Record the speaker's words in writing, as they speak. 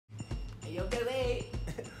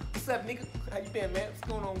up, nigga? How you been, man? What's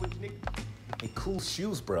going on with you, nigga? Hey, cool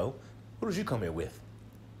shoes, bro. Who did you come here with?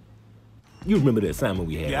 You remember the assignment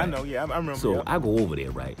we had? Yeah, right? I know. Yeah, I remember. So yeah. I go over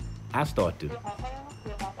there, right? I start to.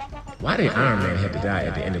 Why did Iron Man have to die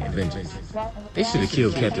at the end of Avengers? They should have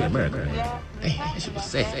killed Captain America, man. Damn, that shit was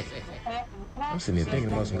sad. I'm sitting there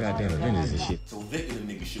thinking about some goddamn Avengers and shit. So Vic and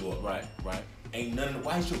the niggas show up, right? Ain't none of the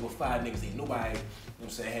white show with 5 niggas. Ain't nobody, you know what I'm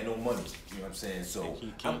saying, had no money. You know what I'm saying? So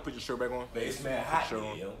Can you put your shirt back on? But it's mad hot here,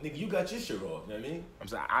 yo. Nigga, you got your shirt off, you know what I mean? I'm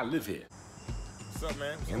saying, I live here. What's up,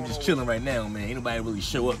 man? I'm just chilling right now, man. Ain't nobody really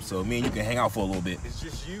show up, so me and you can hang out for a little bit. It's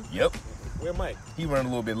just you? Yep. Where Mike? He running a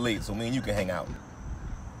little bit late, so me and you can hang out.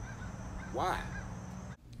 Why?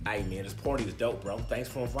 Hey, man, this party was dope, bro. Thanks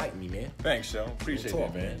for inviting me, man. Thanks, yo. Appreciate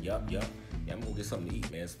that, man. Yup. Yeah, I'm gonna get something to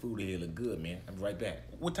eat, man. This food here look good, man. I'll be right back.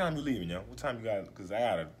 What time you leaving, yo? What time you got? Cause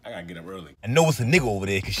I gotta get up early. I know it's a nigga over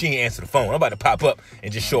there, cause she ain't answer the phone. I'm about to pop up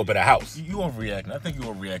and just show up at her house. You overreacting. I think you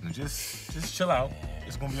overreacting. Just chill out.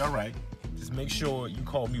 It's gonna be all right. Just make sure you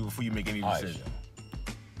call me before you make any decision.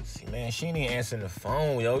 See, man, she ain't even answering the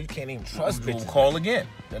phone, yo. You can't even trust bitches. Call again.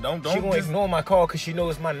 Don't. She gonna ignore my call cause she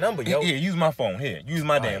knows it's my number, yo. Here, use my phone. Here, use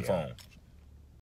my damn phone.